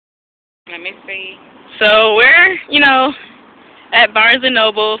Let me see. So we're, at Barnes and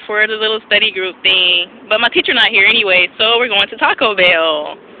Noble for the little study group thing. But my teacher not here anyway, so we're going to Taco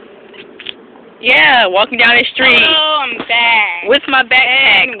Bell. Yeah, walking down the street. Oh, I'm back. With my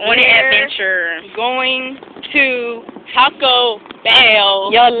backpack And on an adventure. Going to Taco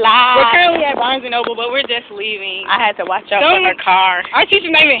Bell. You're live. We're currently at Barnes and Noble, but we're just leaving. I had to watch out for the car. Our teacher's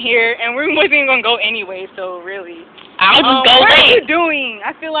not even here, and we wasn't even gonna go anyway. So really, I'll just go what late. are you doing?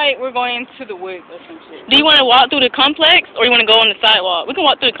 I feel like we're going into the woods or some shit. Do you want to walk through the complex, or you want to go on the sidewalk? We can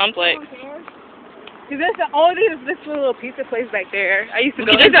walk through the complex. Is this this little pizza place back there? I used to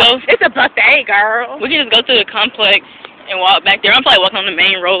go. It's a buffet, girl. We can just go to the complex and walk back there. I'm probably walking on the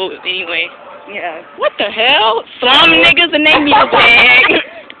main road anyway. Yeah. What the hell? Slum niggas and they music.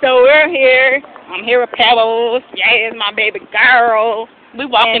 So we're here. I'm here with Pebbles. Yes, my baby girl. We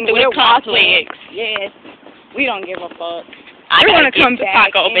walking through the complex. Yes. We don't give a fuck. We're gonna come to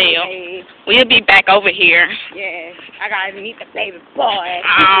back. Taco Bell. Anyway. We'll be back over here. Yes. I gotta meet the baby boy.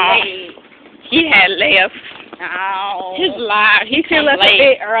 He had left. Oh. His life. He should left late. a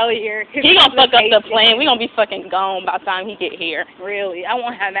bit earlier. He gonna fuck up the plan. We gonna be fucking gone by the time he get here. Really? I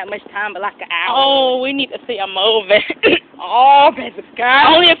won't have that much time, but like an hour. Oh, we need to see a movie. Oh, baby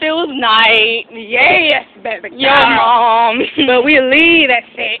girl. Only if it was night. Yes, baby girl. Your mom. But we leave at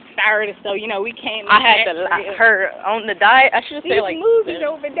 6:30, so we can't. I had to like her on the diet. I should say like movies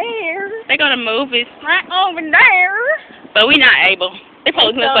over there. They go to movies Right over there. but we not able. They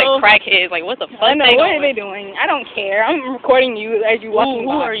probably look like crackheads. Like what the fuck? I know, what are they doing? I don't care. I'm recording you as you walking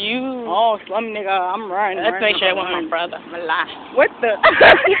by. Who are by. you? Oh, slum nigga, I'm running. Let's make sure it wasn't my brother. I'm a lie. What the?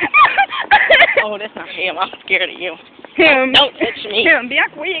 Oh, that's not him. I'm scared of you. Him. Don't touch me. Him.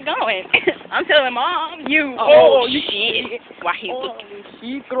 Bianca, where you going? I'm telling mom. You. Oh shit. Why he looking?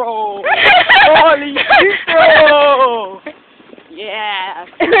 She throw. Holy she throw. Yeah.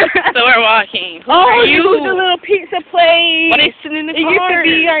 So we're walking. Who Oh, are you? the little pizza place. What is sitting in the car? It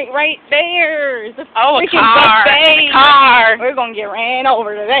used to be right there. A car. Buffet. A car. We're gonna get ran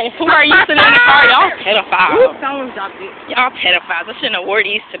over today. Who are you sitting in the car? Y'all pedophiles. Ooh, someone dropped it. Y'all pedophiles. I shouldn't have wore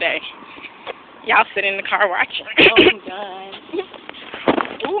these today. Y'all sit in the car watching. Oh, I'm done.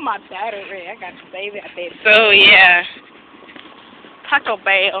 Ooh, my battery. I got to save it. So, yeah. Taco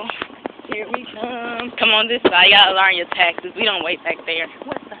Bell. Here we come. Come on this side. You gotta learn your taxes. We don't wait back there.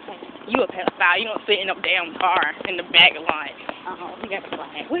 What the heck? You a pedophile. You don't sit in no damn car in the back line. You got the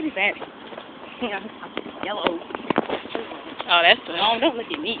flag. What is that? Yellow. Oh, that's the... No, don't look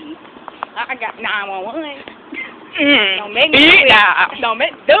at me. I got 911. Don't make me do it. Don't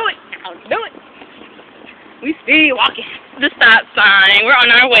make do it. I'll do it. We still walking. The stop sign. We're on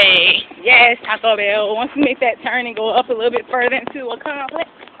our way. Yes, Taco Bell. Once we make that turn and go up a little bit further into a complex.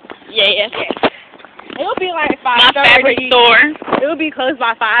 Yes. It'll be like 5:30. My favorite store. It'll be closed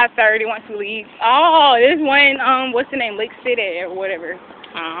by 5:30 once we leave. Oh, there's one. What's the name? Lake City or whatever.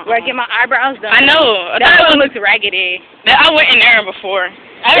 Where I get my eyebrows done. I know. That one looks raggedy. I went in there before.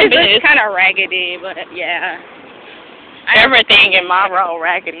 I haven't been. It's kind of raggedy, but yeah. Everything in my row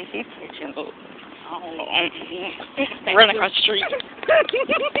raggedy. He's pitching up. Running across the street. I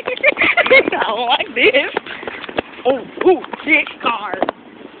don't like this. Oh, shit, car.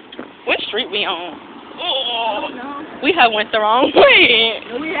 What street we on? Oh, we have went the wrong way.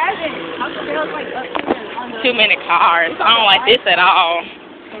 no, we haven't. Taco Bell's like up here. Too many cars. I don't like this at all.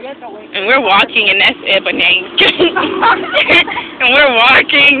 And we're walking, and that's Ebony. And we're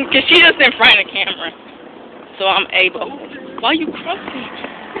walking, because she's just in front of the camera. So I'm able. Why are you crossing?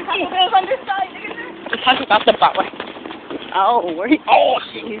 Taco Bell's on this side. We're talking about the butler. Oh, where he? Oh,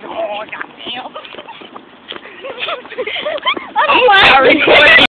 shit. Oh, goddamn. I'm sorry.